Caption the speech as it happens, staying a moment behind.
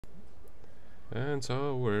And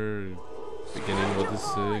so we're beginning what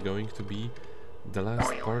is going to be the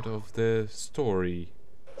last part of the story.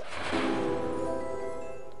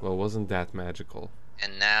 Well, wasn't that magical?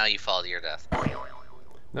 And now you fall to your death.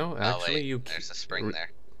 No, Oh actually wait, you there's a spring there.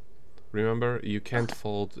 remember, you can't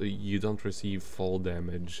fall, you don't receive fall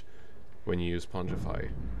damage when you use Pongify.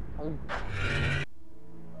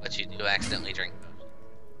 But you do accidentally drink.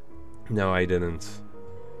 No, I didn't.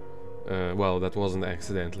 Well, that wasn't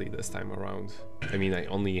accidentally this time around. I mean, I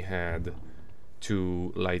only had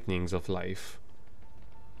 2 lightnings of life.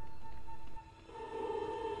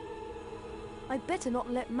 I'd better not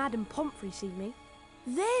let Madame Pomfrey see me.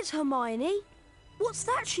 There's Hermione! What's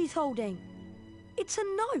that she's holding? It's a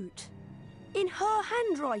note. In her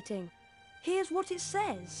handwriting. Here's what it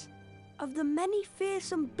says. Of the many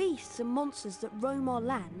fearsome beasts and monsters that roam our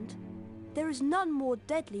land, there is none more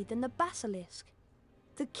deadly than the basilisk,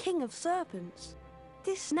 the king of serpents.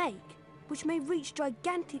 This snake, which may reach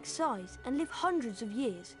gigantic size and live hundreds of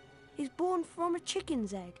years, is born from a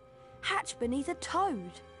chicken's egg, hatched beneath a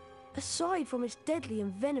toad. Aside from its deadly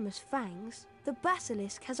and venomous fangs, the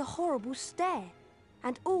basilisk has a horrible stare,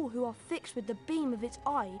 and all who are fixed with the beam of its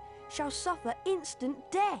eye shall suffer instant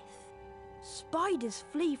death. Spiders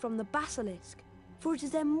flee from the basilisk, for it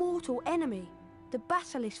is their mortal enemy. The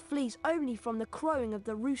basilisk flees only from the crowing of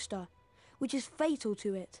the rooster, which is fatal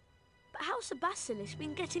to it. But how's the basilisk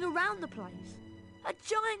been getting around the place? A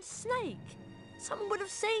giant snake! Someone would have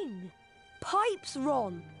seen. Pipes,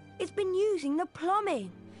 Ron! It's been using the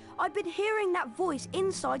plumbing. I've been hearing that voice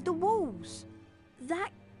inside the walls.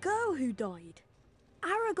 That girl who died.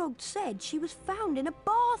 Aragog said she was found in a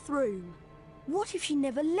bathroom. What if she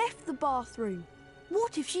never left the bathroom?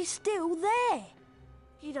 What if she's still there?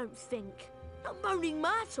 You don't think? Not Moaning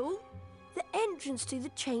Myrtle? The entrance to the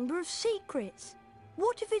Chamber of Secrets.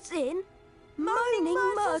 What if it's in Moaning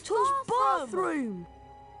Myrtle's bathroom?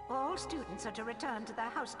 All students are to return to their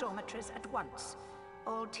house dormitories at once.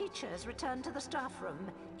 All teachers return to the staff room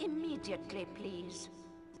immediately, please.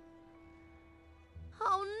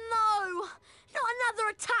 Oh no! Not another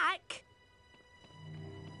attack!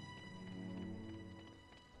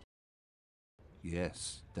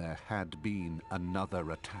 Yes, there had been another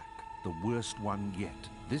attack, the worst one yet.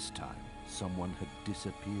 This time, someone had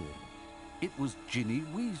disappeared. It was Ginny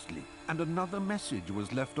Weasley, and another message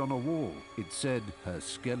was left on a wall. It said, "Her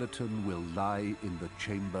skeleton will lie in the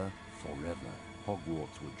chamber forever."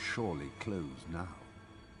 Hogwarts would surely close now.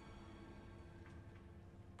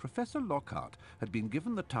 Professor Lockhart had been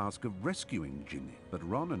given the task of rescuing Ginny, but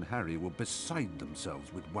Ron and Harry were beside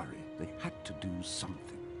themselves with worry. They had to do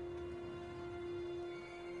something.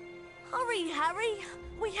 Hurry, Harry!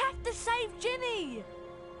 We have to save Ginny!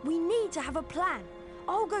 We need to have a plan.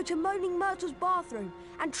 I'll go to Moaning Myrtle's bathroom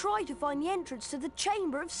and try to find the entrance to the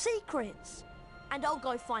Chamber of Secrets. And I'll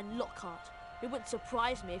go find Lockhart. It wouldn't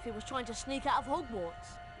surprise me if he was trying to sneak out of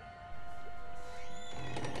Hogwarts.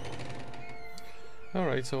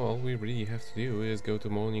 Alright, so all we really have to do is go to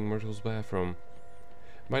Moaning Myrtle's bathroom.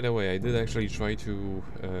 By the way, I did actually try to,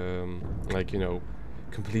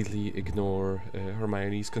 completely ignore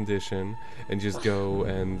Hermione's condition and just go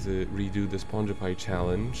and redo the Spongify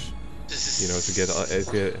challenge. You know,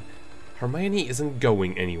 to get... Hermione isn't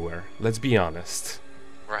going anywhere, let's be honest.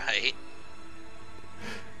 Right.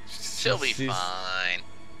 She'll be fine.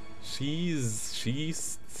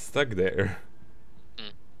 She's stuck there.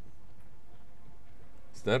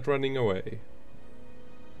 It's not running away.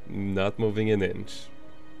 Not moving an inch.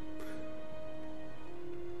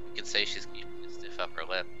 You could say she's keeping a stiff upper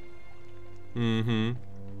lip. Mm-hmm.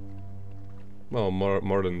 Well,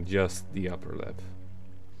 more than just the upper lip.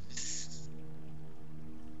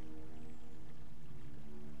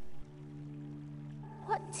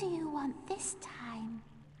 What do you want this time?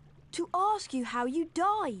 To ask you how you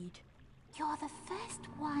died. You're the first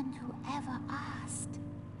one who ever asked.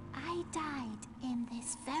 I died in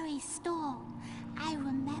this very stall. I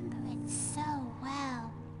remember it so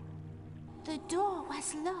well. The door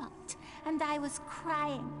was locked, and I was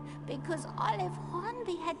crying because Olive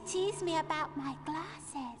Hornby had teased me about my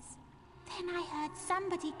glasses. Then I heard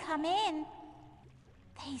somebody come in.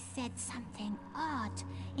 They said something odd,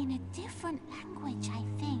 in a different language, I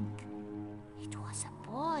think. It was a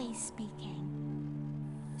boy speaking.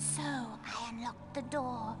 So I unlocked the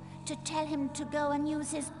door to tell him to go and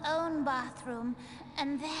use his own bathroom,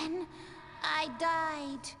 and then I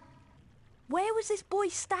died. Where was this boy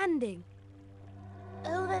standing?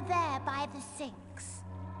 Over there by the sinks.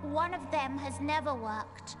 One of them has never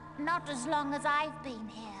worked, not as long as I've been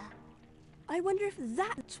here. I wonder if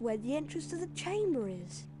that's where the entrance to the chamber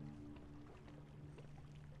is.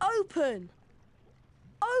 Open!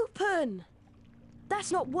 Open! That's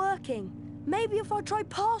not working. Maybe if I try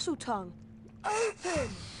parcel tongue. Open!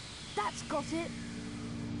 That's got it.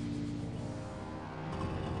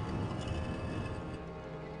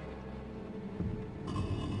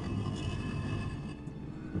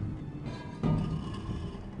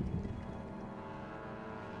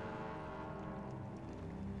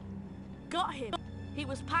 Got him. He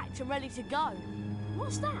was packed and ready to go.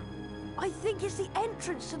 What's that? I think it's the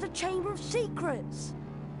entrance to the Chamber of Secrets.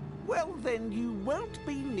 Well, then you won't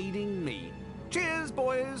be needing me. Cheers,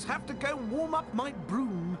 boys. Have to go warm up my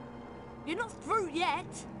broom. You're not through yet.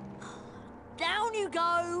 Down you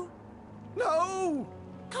go. No!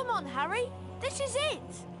 Come on, Harry. This is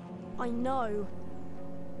it. I know.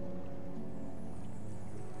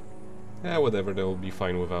 Yeah, whatever, they'll be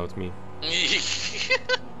fine without me. You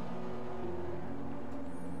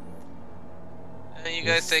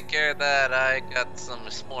guys take care of that. I got some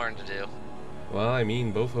exploring to do. Well, I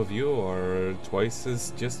mean, both of you are twice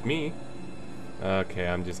as just me. Okay,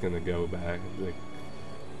 I'm just gonna go back. Like,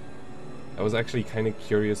 I was actually kind of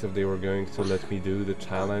curious if they were going to let me do the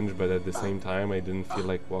challenge, but at the same time, I didn't feel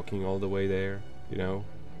like walking all the way there, you know?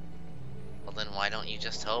 Well, then why don't you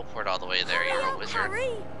just teleport all the way there? You're a wizard.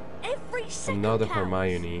 Harry, every second I'm not a counts.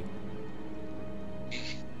 Hermione.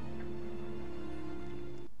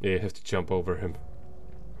 Yeah, you have to jump over him.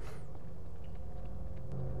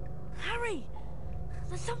 Harry,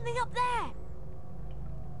 there's something up there.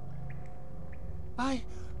 I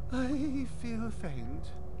feel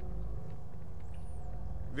faint.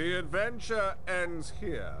 The adventure ends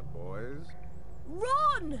here, boys.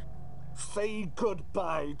 Run! Say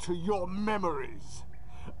goodbye to your memories.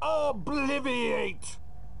 Obliviate!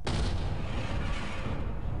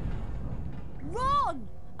 Run!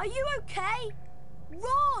 Are you okay?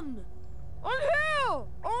 Run! I'm here!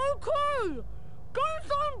 I'm okay! Don't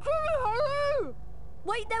stand still, Harry!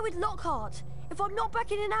 Wait there with Lockhart. If I'm not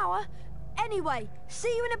back in an hour... Anyway, see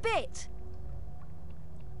you in a bit.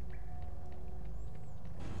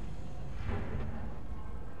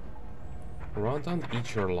 Ron, don't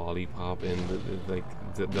eat your lollipop in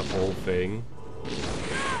the whole thing.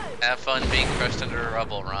 Have fun being crushed under the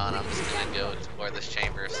rubble, Ron. I'm just gonna go explore this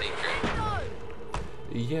Chamber of Secrets.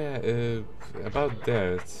 Yeah, about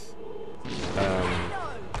that.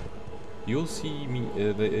 You'll see me.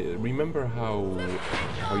 Remember how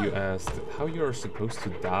you asked how you're supposed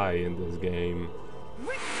to die in this game?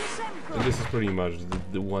 And this is pretty much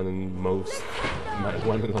the one and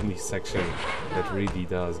only section that really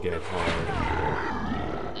does get hard.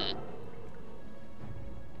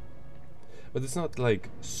 But it's not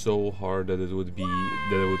like so hard that I would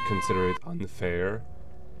consider it unfair.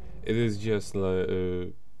 It is just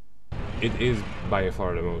it is by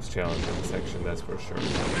far the most challenging section, that's for sure.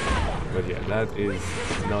 But yeah, that is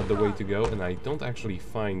not the way to go, and I don't actually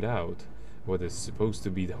find out what is supposed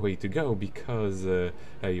to be the way to go because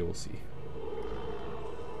you'll see.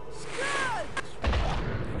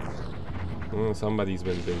 Oh, somebody's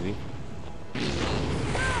been busy.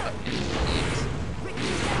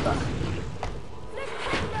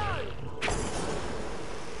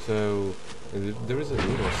 So there is a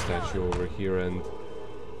little statue over here, and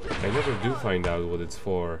I never do find out what it's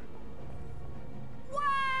for.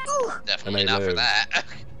 Definitely not for that.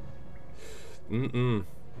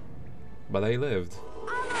 But I lived.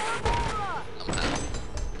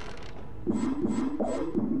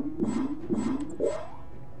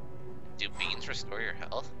 Do beans restore your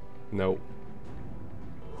health? No.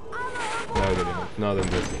 No, they don't. Not in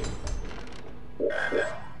this game.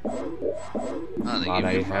 Oh, But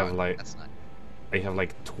I have like... I have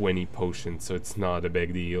like 20 potions, so it's not a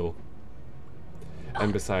big deal.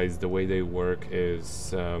 And besides, the way they work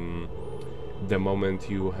is the moment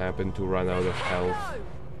you happen to run out of health,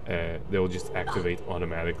 they'll just activate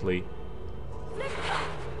automatically.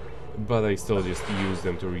 But I still just use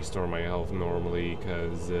them to restore my health normally,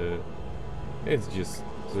 because it's just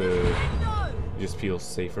feels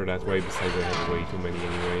safer that way. Besides, I have way too many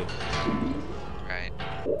anyway. Right.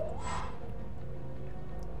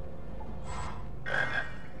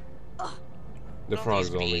 The frogs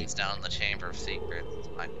these only. beans down in the Chamber of Secrets? That's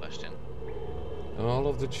my question. All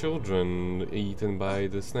of the children eaten by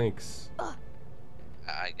the snakes.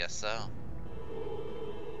 I guess so.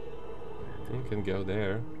 You can go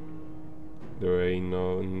there. There ain't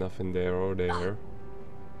nothing there or there.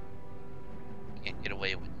 Can't get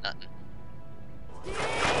away with nothing.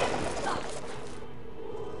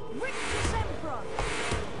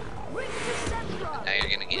 Now you're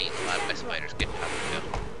gonna get eaten alive by spiders. Get out of here.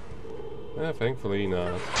 Thankfully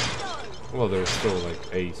not. Well, there's still like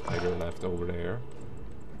a spider left over there.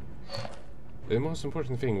 The most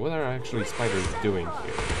important thing, what are actually spiders doing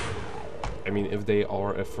here? I mean, if they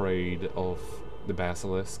are afraid of the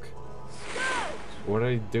basilisk, what are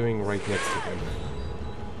they doing right next to him?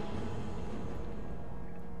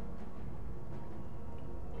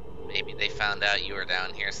 Maybe they found out you were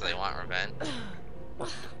down here, so they want revenge.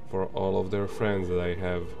 For all of their friends that I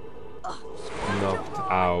have knocked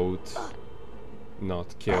out,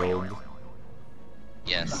 not killed.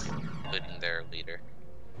 Yes, including their leader.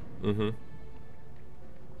 Mm-hmm.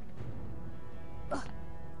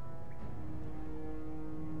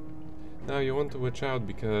 Now you want to watch out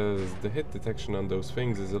because the hit detection on those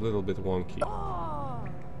things is a little bit wonky.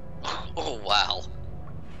 Oh, wow.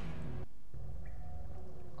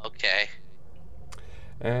 Okay.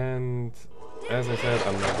 And as I said,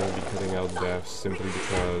 I'm not going to be cutting out deaths simply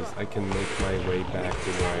because I can make my way back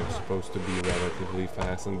to where I'm supposed to be relatively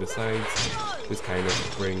fast, and besides, this kind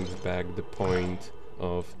of brings back the point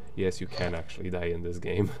of, yes, you can actually die in this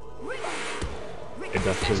game. It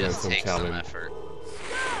does present some challenge.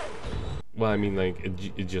 Well, I mean, like,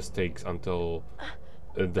 it just takes until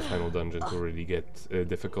the final dungeon to really get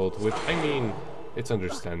difficult, which, I mean, it's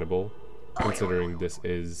understandable, considering this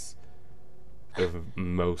is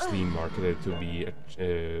mostly marketed to be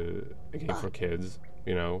a game for kids,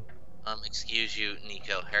 you know? Excuse you,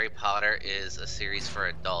 Nico. Harry Potter is a series for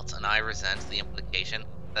adults, and I resent the implication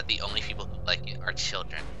that the only people who like it are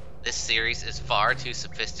children. This series is far too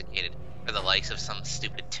sophisticated for the likes of some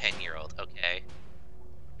stupid 10-year-old, okay?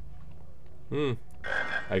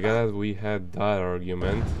 I guess we had that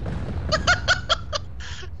argument.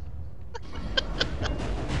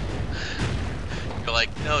 You're like,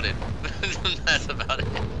 noted. That's about it.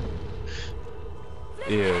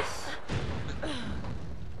 Yes.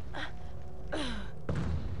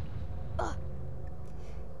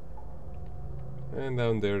 And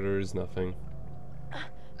down there is nothing.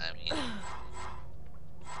 I mean...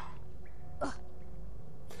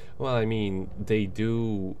 Well, I mean, they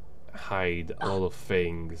do hide a lot of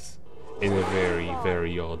things in a very,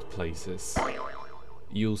 very odd places.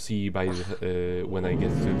 You'll see by the, when I get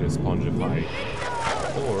to the Spongify,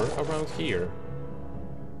 or around here.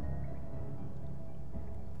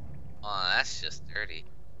 Oh, that's just dirty.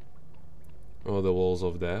 Oh, the walls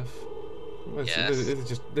of death. Yes.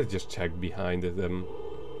 Let's just check behind them.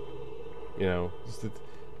 You know, just that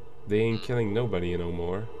they ain't killing nobody no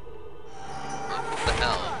more. What the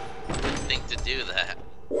hell? Didn't think to do that.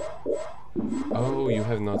 Oh, you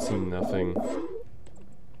have not seen nothing.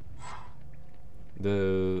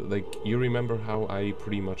 You remember how I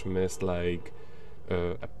pretty much missed, like,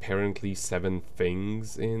 apparently 7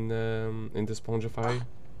 things in the Spongify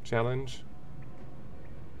challenge?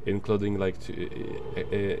 Including, like,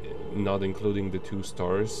 not including the 2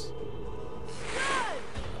 stars.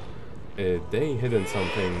 They hidden some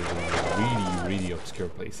things in really, really obscure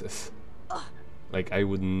places. Like, I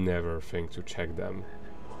would never think to check them.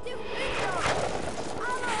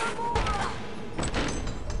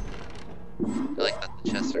 I like that the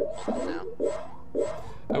chests are golden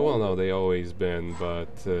now. Well, no, they always been,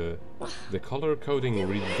 but the color coding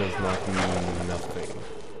really does not mean nothing.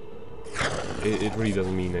 It really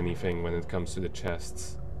doesn't mean anything when it comes to the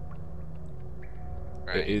chests.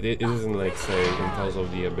 Right. It isn't like, say, in Tales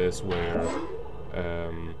of the Abyss, where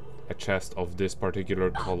a chest of this particular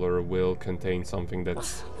color will contain something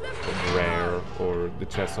that's rare, or the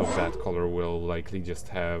chest of that color will likely just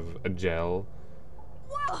have a gel.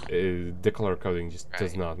 The color coding just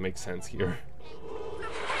does not make sense here.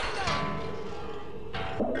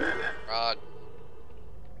 Frog.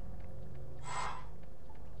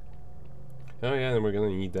 Oh yeah, then we're gonna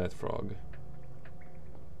need that frog.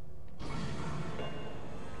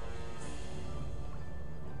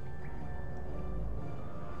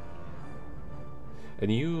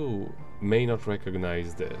 And you may not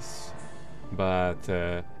recognize this, but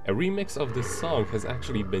a remix of this song has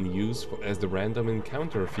actually been used as the random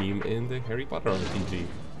encounter theme in the Harry Potter RPG.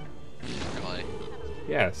 Really?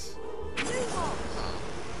 Yes.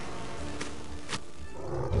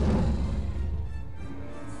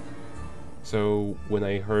 So when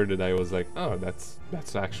I heard it, I was like, oh, that's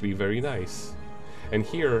actually very nice. And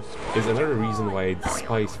here is another reason why I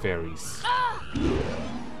despise fairies.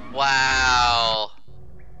 Wow.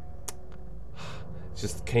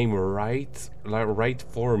 Just came right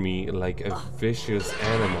for me like a vicious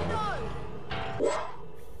animal.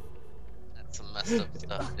 That's some messed up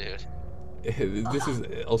stuff, dude. This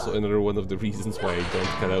is also another one of the reasons why I don't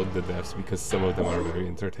cut out the deaths, because some of them are very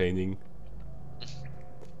entertaining.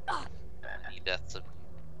 Any deaths of...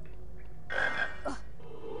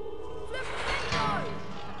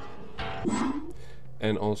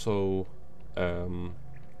 And also,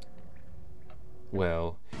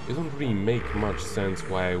 well, it don't really make much sense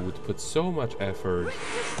why I would put so much effort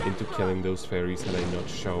into killing those fairies had I not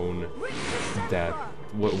shown that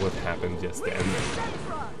what happened just then.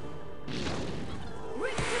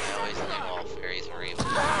 I always knew all fairies were evil.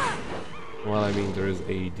 Well, I mean, there is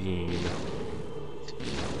Aideen.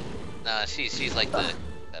 Nah, she's like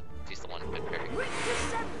she's the one good fairy.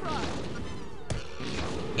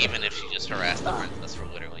 Even if she just harassed the princess for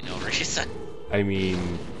literally no reason. I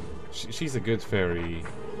mean, she's a good fairy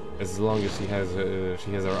as long as she has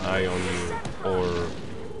her eye on you, or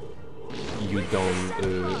you don't,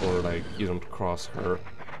 or like you don't cross her,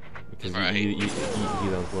 because right. you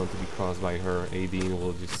don't want to be crossed by her. Aideen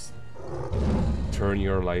will just turn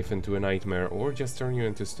your life into a nightmare, or just turn you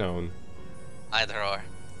into stone. Either or.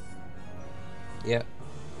 Yeah,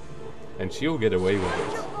 and she'll get away with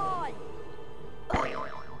it.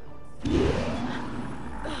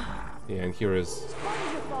 Yeah, and here is,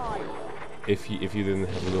 if you didn't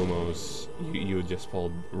have Lumos, you would just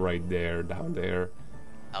fall right there, down there.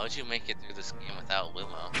 How would you make it through this game without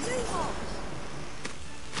Lumo?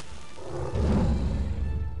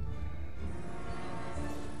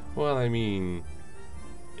 Well, I mean,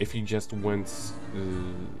 if you just went,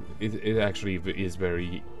 it actually is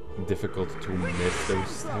very difficult to miss those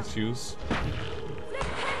statues.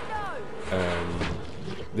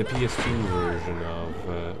 The PS2 version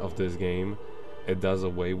of this game, it does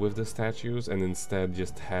away with the statues and instead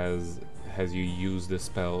just has you use the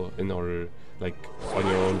spell in order, like, on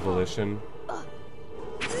your own volition.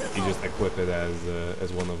 You just equip it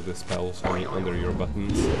as one of the spells under your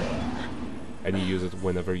buttons, and you use it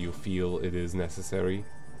whenever you feel it is necessary.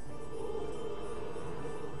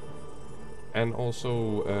 And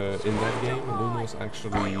also, in that game, Lumos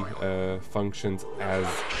actually functions as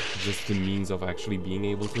just the means of actually being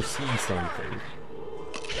able to see something.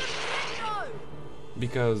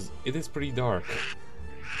 Because it is pretty dark.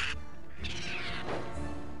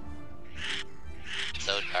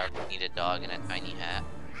 So dark, we need a dog in a tiny hat.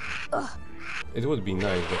 It would be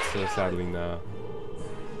nice, but sadly, nah.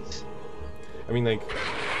 I mean, like,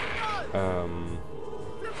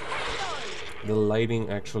 the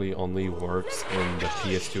lighting actually only works in the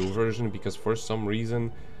PS2 version because for some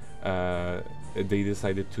reason they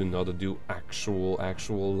decided to not do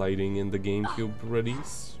actual lighting in the GameCube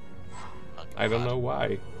release. I don't know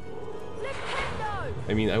why.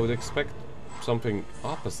 I mean, I would expect something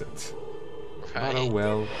opposite. But oh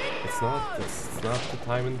well, it's not the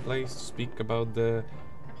time and place to speak about the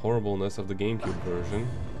horribleness of the GameCube version.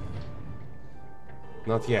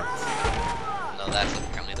 Not yet. No, that's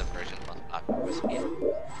apparently the version most popular with me.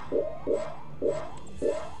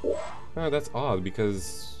 Oh, that's odd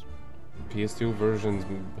because PS2 version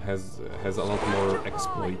has a lot more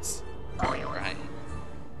exploits. Right.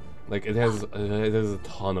 Like it has a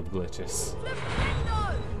ton of glitches.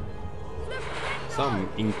 Some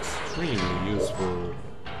extremely useful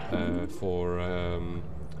for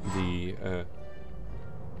the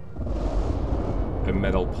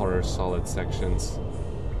Metal Powder Solid sections.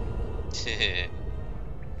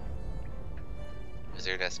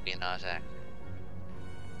 Wizard espionage act.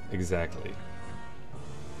 Exactly.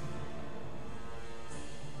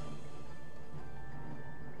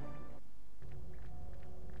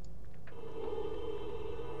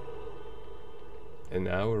 And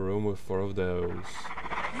now a room with 4 of those.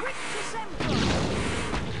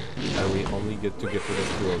 And we only get to get rid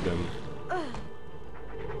of 2 of them.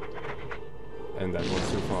 And that one's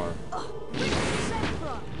too far.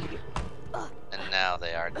 And now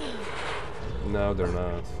they are dead. No, they're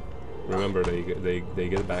not. Remember, they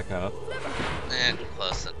get back up. And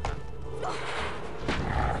close enough.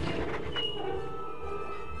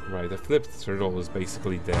 Right, the flipped turtle is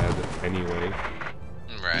basically dead anyway.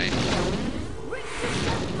 Right.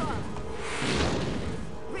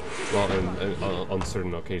 Well, and on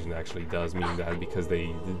certain occasions actually does mean that because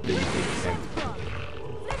they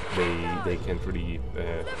can't really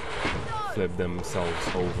flip themselves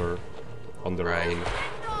over on their own.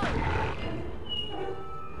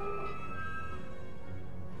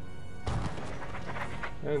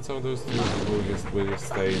 And some of those two will just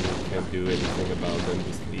stay and can't do anything about them,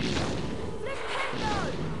 just leave.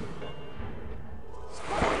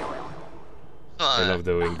 I love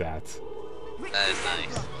doing that. That is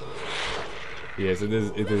nice. Yes, it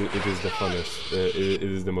is the funnest. It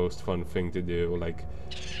is the most fun thing to do, like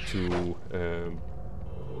to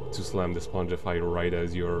slam the Spongify right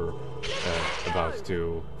as you're about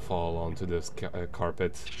to fall onto this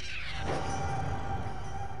carpet.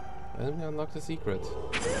 And we unlock the secret.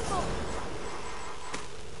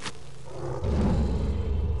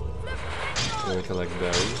 I'm gonna collect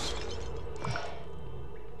those.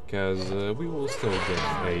 because we will still get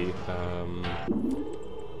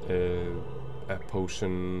a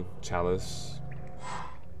potion chalice.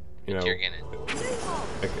 You know, You're gonna...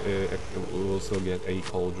 we will still get a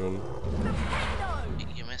cauldron.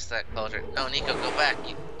 You missed that cauldron. No, Nico, go back,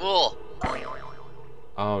 you fool!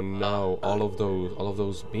 Oh no, all of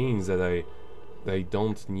those beans that I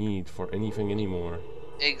don't need for anything anymore.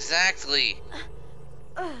 Exactly!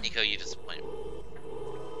 Nico, you disappoint me.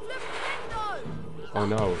 Oh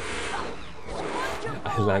no.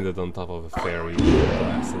 I landed on top of a fairy and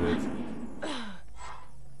blasted it.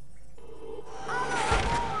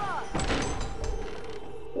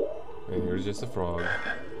 And here's just a frog.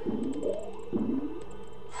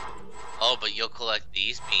 Oh, but you'll collect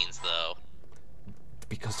these beans, though.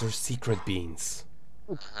 Because they're secret beans.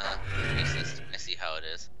 Uh-huh. I see how it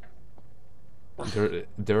is.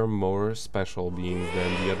 They're more special beans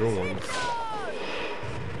than the other ones.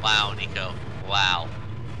 Wow, Nico. Wow.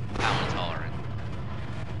 How intolerant.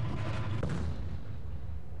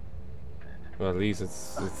 Well, at least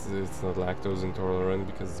it's not lactose intolerant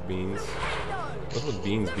because it's beans. What would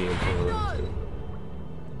beans be intolerant to?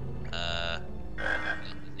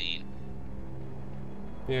 Cuisine.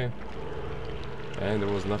 Yeah. And there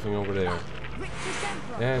was nothing over there.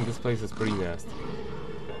 And this place is pretty nasty.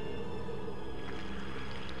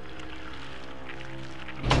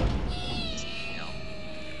 You know,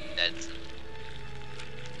 dead.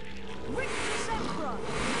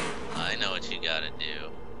 I know what you gotta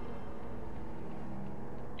do.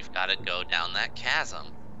 You've gotta go down that chasm.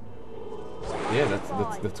 Yeah,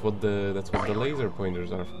 that's what the laser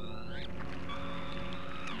pointers are.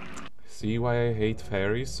 See why I hate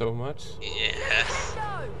fairies so much? Yes.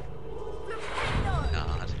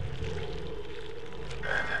 God.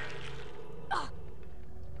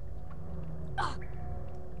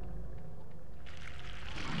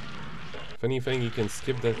 If anything, you can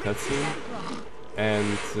skip that cutscene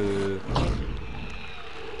and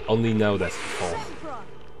only know that's the fall.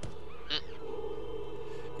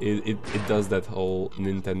 It does that whole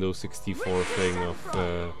Nintendo 64 thing of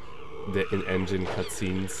the in-engine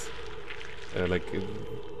cutscenes. Like,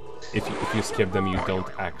 if you skip them, you don't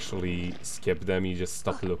actually skip them, you just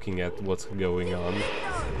stop looking at what's going on.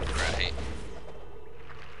 Right.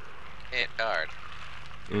 Hit hard.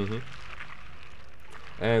 Mm-hmm.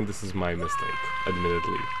 And this is my mistake,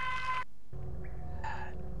 admittedly.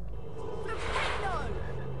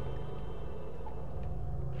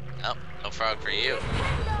 Oh, no frog for you.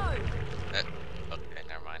 Okay,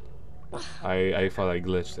 never mind. I thought I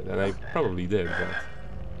glitched it, and I probably did, but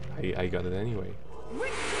I got it anyway.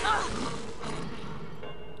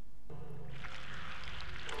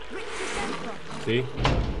 See?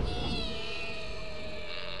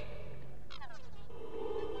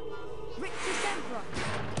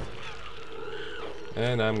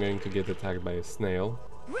 And I'm going to get attacked by a snail.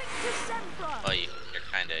 Oh, you're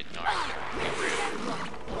kind of ignoring it.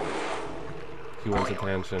 He wants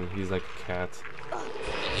attention. He's like a cat.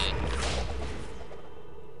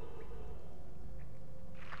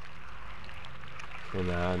 So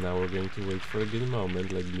now we're going to wait for a good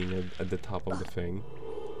moment, like being at the top of the thing.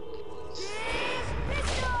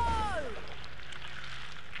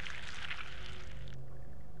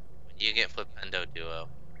 You get Flipendo Duo.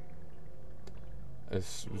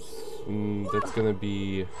 That's gonna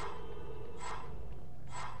be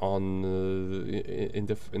on in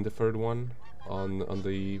the third one on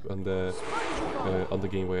the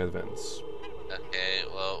Game Boy Advance. Okay,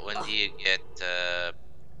 well, when do you get the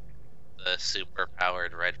super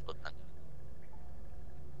powered red Flipendo?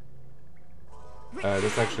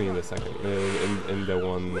 That's actually in the second, in the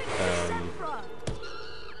one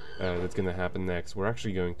that's gonna happen next. We're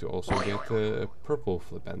actually going to also get a purple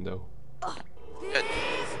Flipendo. Good.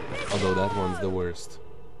 Although that one's the worst.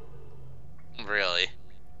 Really?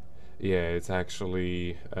 Yeah, it's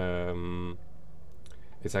actually gonna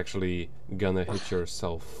hit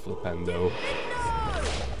yourself, Flipendo.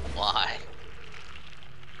 Why?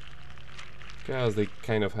 Because they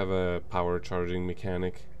kind of have a power charging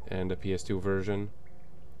mechanic in the PS2 version,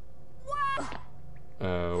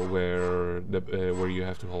 where you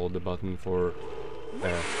have to hold the button for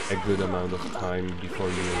a good amount of time before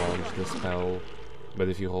you launch the spell. But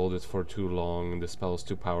if you hold it for too long, the spell's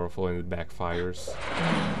too powerful and it backfires.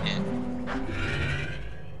 Yeah.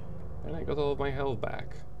 And I got all of my health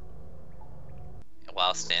back.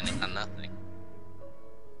 While standing on nothing.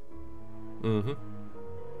 Mm-hmm.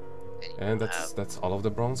 And that's all of the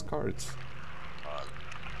bronze cards.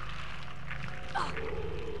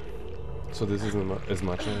 So this is as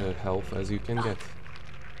much health as you can get.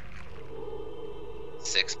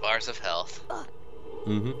 6 bars of health.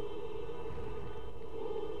 Mm-hmm.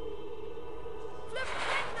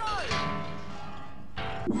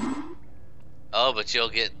 Oh, but you'll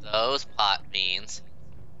get those pot beans.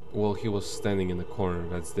 Well, he was standing in the corner.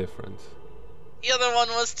 That's different. The other one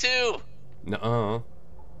was too. Nuh-uh.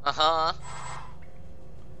 Uh-huh.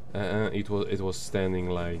 It was standing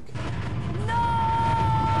like. No!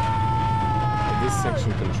 This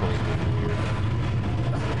section controls me weird.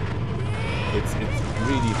 It's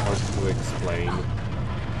really hard to explain.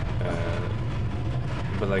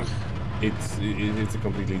 But like, it's a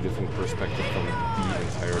completely different perspective from the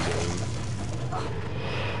entire game.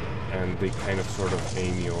 And they kind of sort of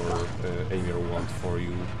aim your wand for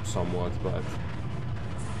you somewhat, but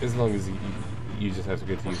as long as you just have to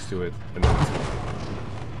get used to it, and then it's fine.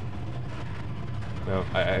 No,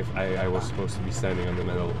 I was supposed to be standing on the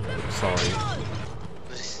metal. Sorry.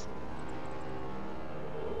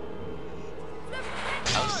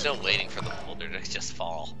 I was still waiting for the boulder to just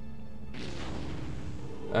fall.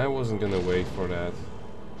 I wasn't gonna wait for that.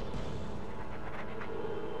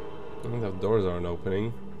 Oh, the doors aren't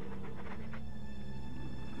opening.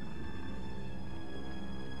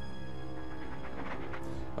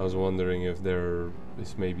 I was wondering if there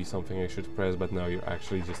is maybe something I should press, but now you're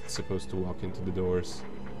actually just supposed to walk into the doors.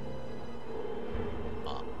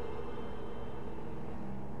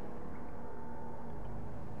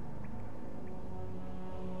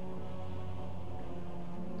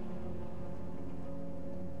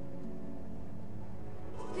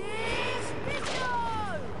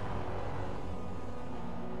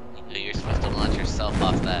 You're supposed to launch yourself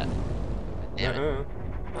off that. Damn it.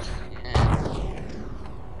 Yeah.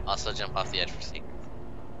 Also jump off the edge for secrets.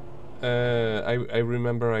 I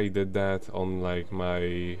remember I did that on like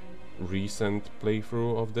my recent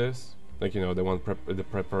playthrough of this, like, you know, the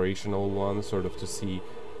preparational one, sort of to see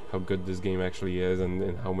how good this game actually is and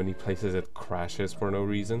in how many places it crashes for no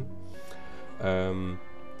reason.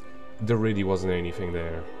 There really wasn't anything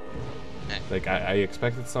there. Like I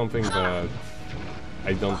expected something, but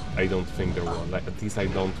I don't think there was. Like, at least I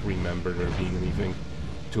don't remember there being anything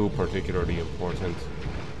too particularly important.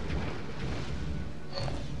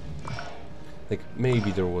 Like,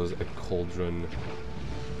 maybe there was a cauldron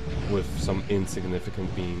with some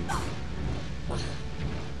insignificant beings.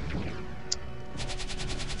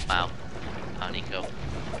 Wow. Nico,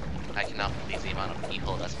 I cannot believe the amount of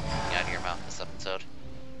people that's coming out of your mouth this episode.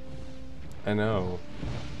 I know.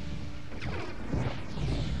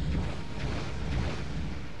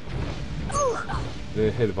 The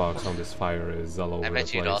hitbox on this fire is all over the place. I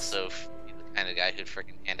bet you'd also be the kind of guy who'd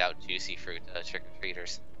freaking hand out juicy fruit to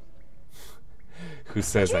trick-or-treaters. Who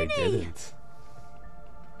says Ginny? I didn't?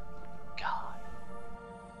 God.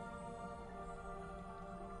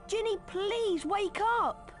 Ginny, please wake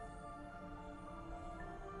up!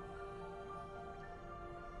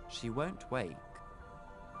 She won't wake.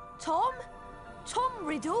 Tom? Tom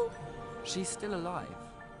Riddle? She's still alive,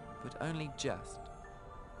 but only just.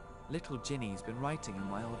 Little Ginny's been writing in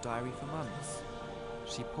my old diary for months.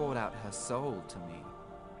 She poured out her soul to me.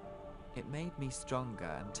 It made me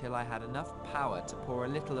stronger until I had enough power to pour a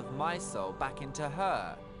little of my soul back into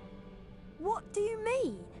her. What do you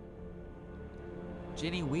mean?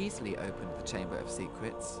 Ginny Weasley opened the Chamber of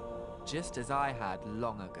Secrets, just as I had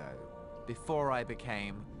long ago, before I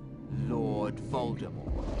became Lord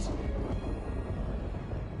Voldemort.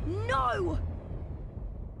 No!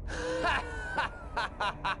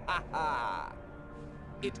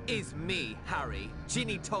 It is me, Harry.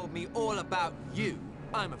 Ginny told me all about you.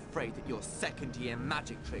 I'm afraid that your second-year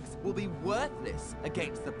magic tricks will be worthless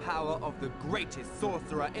against the power of the greatest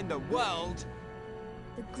sorcerer in the world.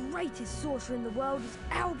 The greatest sorcerer in the world is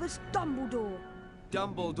Albus Dumbledore.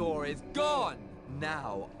 Dumbledore is gone.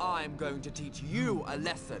 Now I'm going to teach you a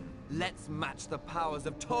lesson. Let's match the powers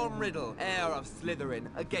of Tom Riddle, heir of Slytherin,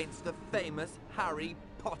 against the famous Harry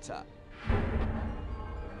Potter.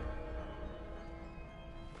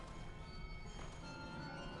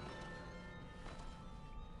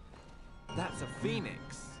 That's a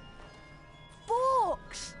phoenix.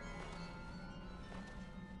 Fawkes!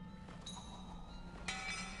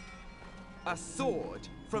 A sword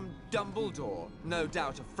from Dumbledore, no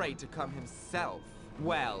doubt afraid to come himself.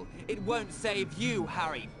 Well, it won't save you,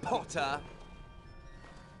 Harry Potter.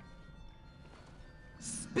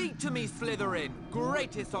 Speak to me, Slytherin,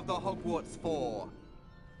 greatest of the Hogwarts Four.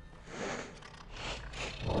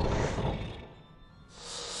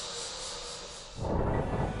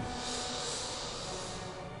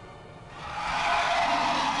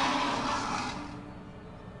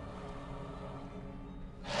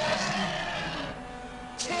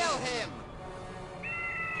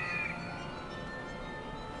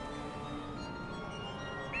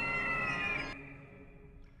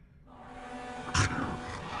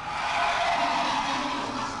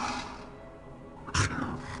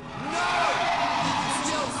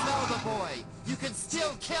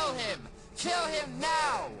 Kill him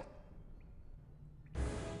now!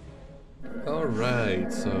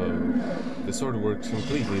 Alright, so the sword works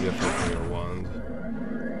completely different from your wand.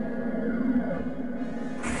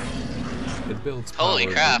 It builds power. Holy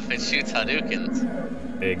crap, it shoots Hadoukens.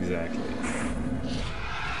 Exactly.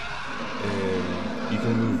 You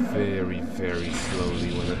can move very, very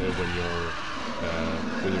slowly when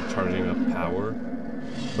you're charging up power,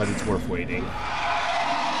 but it's worth waiting.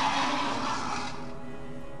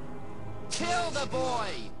 Kill the boy!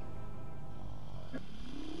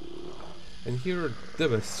 And here, the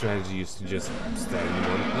best strategy is to just stand in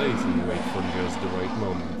one place and wait for just the right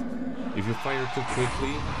moment. If you fire too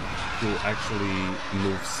quickly, you'll actually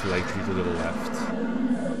move slightly to the left.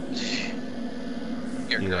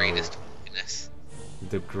 Your greatest weakness.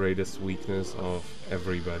 The greatest weakness of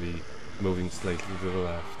everybody, moving slightly to the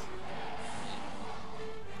left.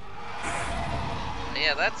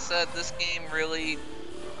 Yeah, that's this game really.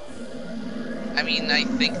 I mean, I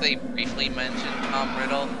think they briefly mentioned Tom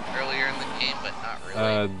Riddle earlier in the game, but not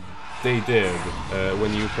really. They did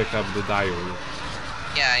when you pick up the diary.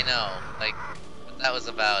 Yeah, I know. Like, but that was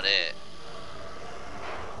about it.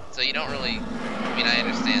 So you don't really. I mean, I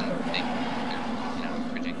understand they're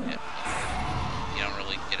bridging it, but you don't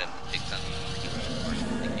really get a big sense of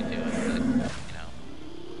what you do with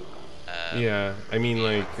it, yeah, I mean,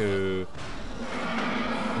 like,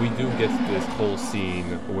 we do get this whole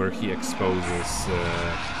scene where he exposes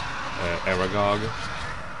Aragog.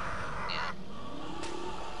 Yeah.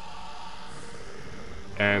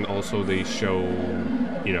 And also they show,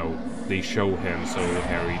 they show him, so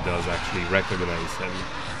Harry does actually recognize him.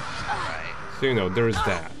 Right. So, there's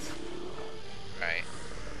that. Right.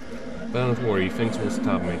 But don't worry, things will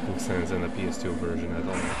stop making sense in the PS2 version at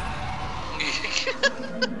all.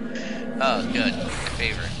 Oh, good. My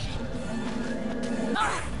favorite.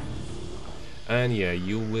 And yeah,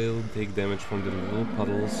 you will take damage from the little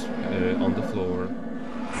puddles on the floor.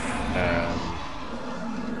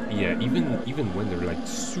 Yeah, even when they're like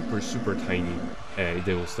super, super tiny,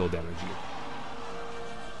 they will still damage you.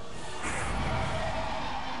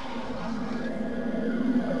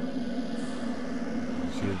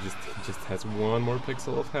 He just has one more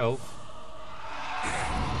pixel of health.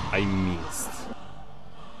 I missed.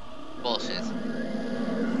 Bullshit.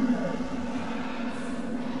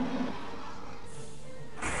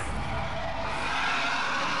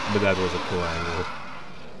 But that was a cool angle.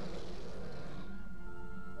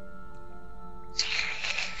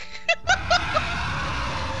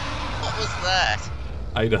 What was that?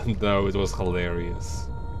 I don't know, it was hilarious.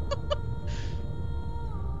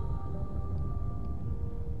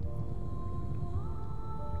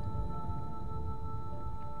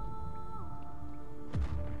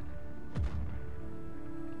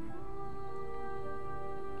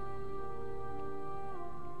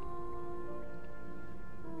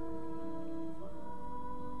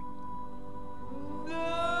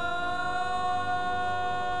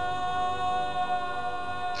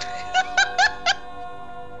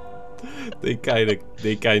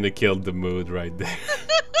 They kind of killed the mood right there.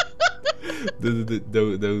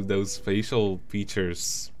 Those facial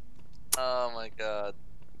features. Oh my god,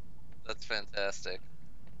 that's fantastic.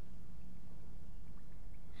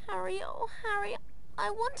 Harry, oh Harry, I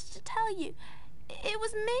wanted to tell you. It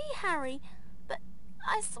was me, Harry. But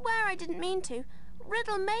I swear I didn't mean to.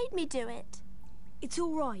 Riddle made me do it. It's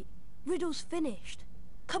all right. Riddle's finished.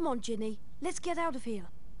 Come on, Ginny. Let's get out of here.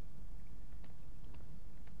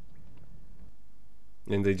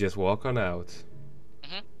 And they just walk on out.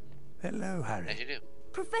 Mm-hmm. Hello, Harry. As you do.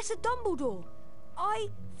 Professor Dumbledore, I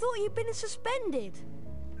thought you'd been suspended.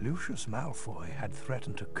 Lucius Malfoy had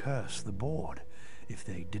threatened to curse the board if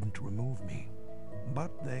they didn't remove me.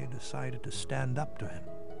 But they decided to stand up to him.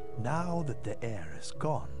 Now that the heir is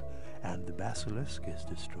gone and the basilisk is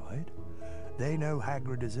destroyed, they know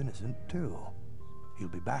Hagrid is innocent too. He'll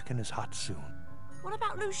be back in his hut soon. What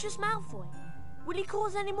about Lucius Malfoy? Will he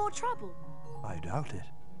cause any more trouble? I doubt it.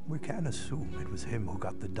 We can assume it was him who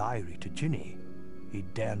got the diary to Ginny. He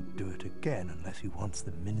daren't do it again unless he wants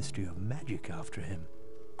the Ministry of Magic after him.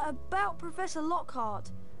 About Professor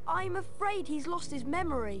Lockhart, I'm afraid he's lost his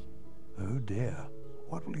memory. Oh dear.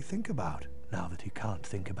 What will he think about now that he can't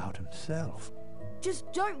think about himself?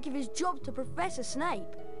 Just don't give his job to Professor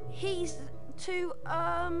Snape. He's too,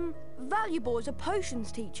 valuable as a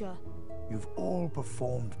potions teacher. You've all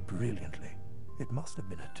performed brilliantly. It must have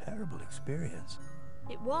been a terrible experience.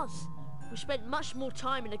 It was. We spent much more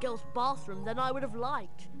time in a girl's bathroom than I would have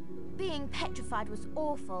liked. Being petrified was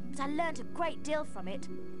awful, but I learned a great deal from it.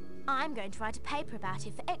 I'm going to write a paper about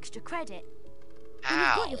it for extra credit. When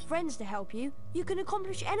you've got your friends to help you, you can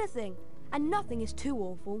accomplish anything, and nothing is too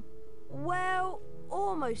awful. Well,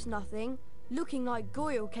 almost nothing. Looking like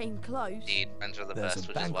Goyle came close. Indeed, friends are the There's best, a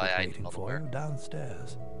which is why banquet I waiting tell the for work. you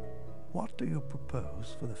downstairs. What do you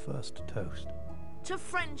propose for the first toast? To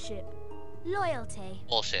friendship. Loyalty.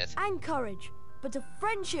 Bullshit. And courage. But to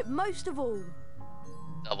friendship most of all.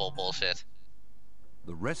 Double bullshit.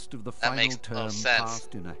 The rest of the That final makes no term sense.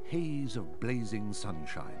 passed in a haze of blazing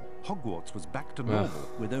sunshine. Hogwarts was back to Well, normal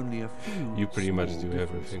with only a few You pretty much small do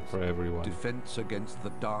everything for everyone. Defense against the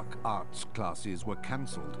dark arts classes were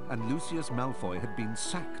cancelled, and Lucius Malfoy had been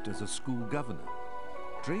sacked as a school governor.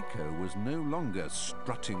 Draco was no longer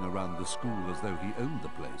strutting around the school as though he owned the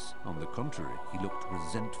place. On the contrary, he looked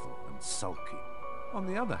resentful and sulky. On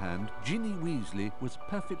the other hand, Ginny Weasley was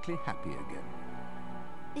perfectly happy again.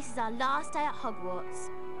 This is our last day at Hogwarts.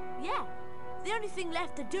 Yeah. The only thing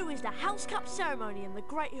left to do is the House Cup ceremony in the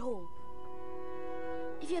Great Hall.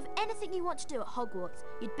 If you have anything you want to do at Hogwarts,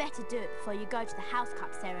 you'd better do it before you go to the House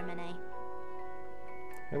Cup ceremony.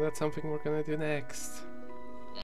 And that's something we're gonna do next.